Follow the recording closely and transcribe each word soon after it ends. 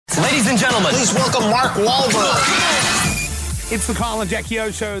Ladies and gentlemen, please welcome Mark Wahlberg. It's the Kyle and Jackie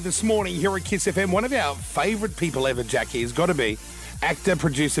O Show this morning here at Kiss FM. One of our favourite people ever, Jackie, has got to be actor,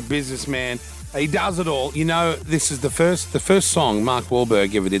 producer, businessman. He does it all. You know, this is the first song Mark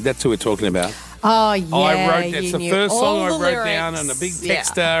Wahlberg ever did. That's who we're talking about. Oh, yeah. It's the first song I wrote down on a big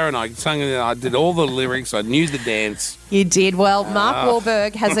texter, and I sung it. I did all the lyrics. I knew the dance. You did. Well, Mark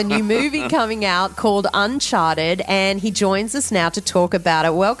Wahlberg has a new movie coming out called Uncharted, and he joins us now to talk about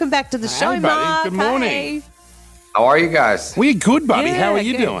it. Welcome back to the show, buddy. Mark. Good morning. Hey. How are you guys? We're good, buddy. Yeah, How are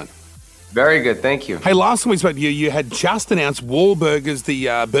you good. doing? Very good, thank you. Hey, last time we spoke to you, you had just announced Wahlburgers,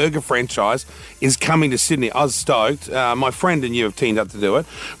 the burger franchise, is coming to Sydney. I was stoked. My friend and you have teamed up to do it.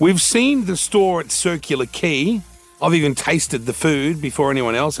 We've seen the store at Circular Quay. I've even tasted the food before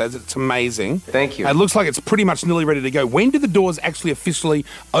anyone else has. It's amazing. Thank you. It looks like it's pretty much nearly ready to go. When do the doors actually officially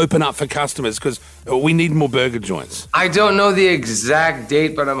open up for customers? Because we need more burger joints. I don't know the exact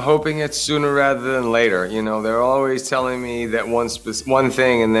date, but I'm hoping it's sooner rather than later. You know, they're always telling me that one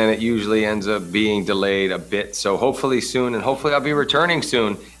thing, and then it usually ends up being delayed a bit. So hopefully soon, and hopefully I'll be returning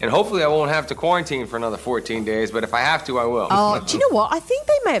soon. And hopefully I won't have to quarantine for another 14 days, but if I have to, I will. Oh, do you know what? I think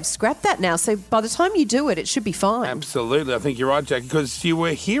they may have scrapped that now, so by the time you do it, it should be fine. Absolutely. I think you're right, Jack, because you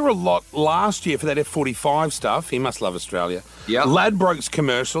were here a lot last year for that F45 stuff. He must love Australia. Yeah. Ladbrokes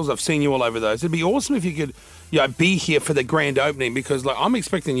commercials. I've seen you all over those. It'd be awesome if you could be here for the grand opening, because I'm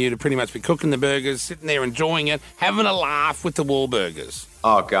expecting you to pretty much be cooking the burgers, sitting there enjoying it, having a laugh with the Wahlburgers.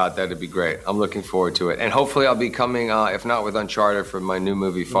 Oh, God, that'd be great. I'm looking forward to it. And hopefully I'll be coming, if not with Uncharted, for my new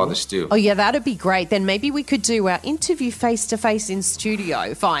movie, Father Stew. Oh, yeah, that'd be great. Then maybe we could do our interview face-to-face in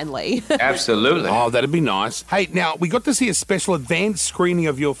studio, finally. Absolutely. Oh, that'd be nice. Hey, now, we got to see a special advanced screening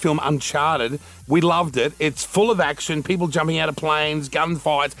of your film, Uncharted. We loved it. It's full of action, people jumping out of planes,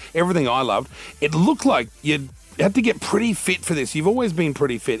 gunfights, everything I loved. It looked like you had to get pretty fit for this. You've always been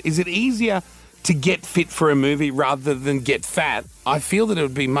pretty fit. Is it easier to get fit for a movie rather than get fat? I feel that it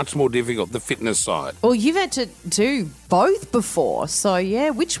would be much more difficult, the fitness side. Well, you've had to do both before, so yeah,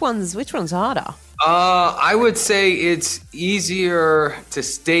 which one's harder? I would say it's easier to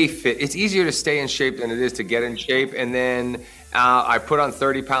stay fit. It's easier to stay in shape than it is to get in shape. And then I put on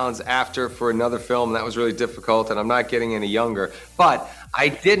 30 pounds after for another film. That was really difficult, and I'm not getting any younger. But I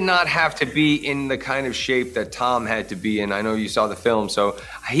did not have to be in the kind of shape that Tom had to be in. I know you saw the film, so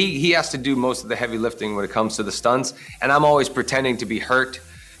he has to do most of the heavy lifting when it comes to the stunts, and I'm always pretending to be hurt.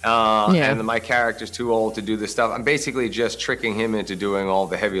 And my character's too old to do this stuff. I'm basically just tricking him into doing all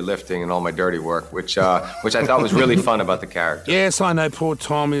the heavy lifting and all my dirty work, which I thought was really fun about the character. Yes, I know poor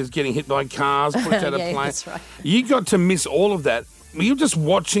Tom is getting hit by cars, pushed out of Yeah, planes. that's right. You got to miss all of that. Were you just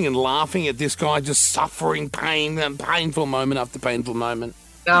watching and laughing at this guy just suffering pain and painful moment after painful moment?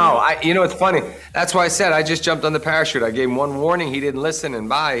 No, you know, it's funny. That's why I said I just jumped on the parachute. I gave him one warning. He didn't listen, and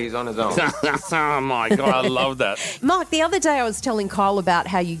bye, he's on his own. Oh, my God, I love that. Mark, the other day I was telling Kyle about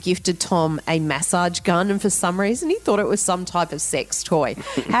how you gifted Tom a massage gun, and for some reason he thought it was some type of sex toy.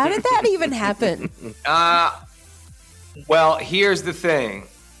 How did that even happen? Well, here's the thing.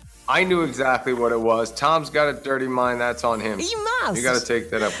 I knew exactly what it was. Tom's got a dirty mind. That's on him. You must. You got to take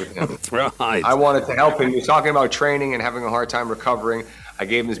that up with him. Right. I wanted to help him. He was talking about training and having a hard time recovering. I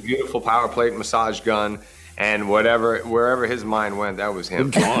gave him this beautiful power plate massage gun, and wherever his mind went, that was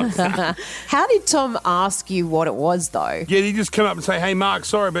him. How did Tom ask you what it was, though? Yeah, you just come up and say, "Hey, Mark,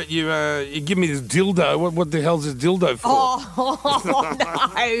 sorry, but you give me this dildo. What the hell's this dildo for?" Oh,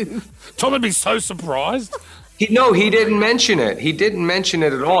 no. Tom would be so surprised. No, he didn't mention it. He didn't mention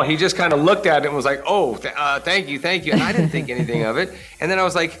it at all. He just kind of looked at it and was like, "Oh, thank you." And I didn't think anything of it. And then I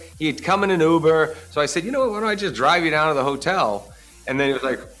was like, he'd come in an Uber. So I said, "You know what, why don't I just drive you down to the hotel?" And then he was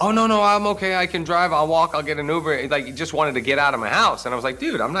like, "Oh, no, I'm okay. I can drive. I'll walk. I'll get an Uber." Like, he just wanted to get out of my house. And I was like,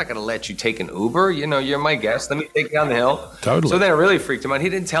 "Dude, I'm not going to let you take an Uber. You know, you're my guest. Let me take you down the hill." Totally. So then it really freaked him out. He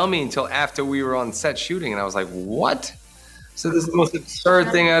didn't tell me until after we were on set shooting. And I was like, "What?" So this is the most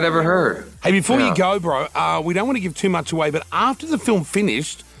absurd thing I'd ever heard. Hey, before you go, bro, we don't want to give too much away, but after the film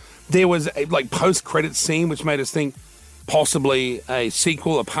finished, there was a post-credit scene which made us think possibly a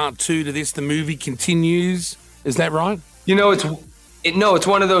sequel, a part 2 to this. The movie continues. Is that right? You know, it's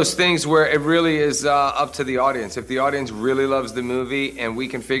one of those things where it really is up to the audience. If the audience really loves the movie and we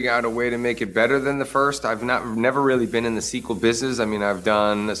can figure out a way to make it better than the first. I've never really been in the sequel business. I mean, I've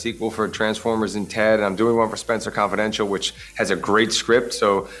done a sequel for Transformers and Ted, and I'm doing one for Spencer Confidential, which has a great script.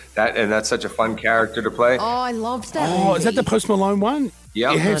 So that's such a fun character to play. Oh, I loved that Oh, movie. is that the Post Malone one?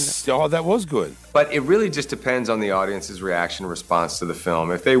 Yep. Yes. Oh, that was good. But it really just depends on the audience's reaction and response to the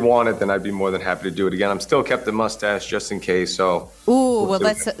film. If they want it, then I'd be more than happy to do it again. I'm still kept the mustache just in case. So. Ooh, well,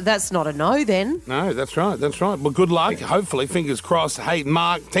 that's not a no then. No, that's right. That's right. Well, good luck. Hopefully, fingers crossed. Hey,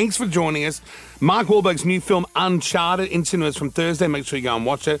 Mark, thanks for joining us. Mark Wahlberg's new film, Uncharted, in cinemas from Thursday. Make sure you go and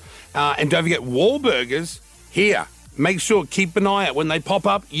watch it. And don't forget, Wahlburgers here. Make sure, keep an eye out. When they pop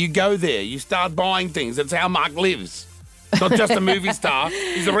up, you go there. You start buying things. That's how Mark lives. Not just a movie star,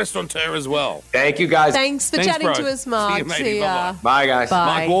 he's a restaurateur as well. Thank you, guys. Thanks for chatting bro. to us, Mark. See you, ya. Bye, guys.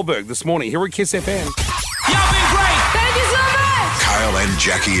 Bye. Mark Wahlberg this morning here at Kiss FM. Y'all been great. Thank you so much. Kyle and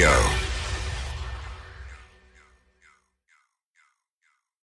Jackie O.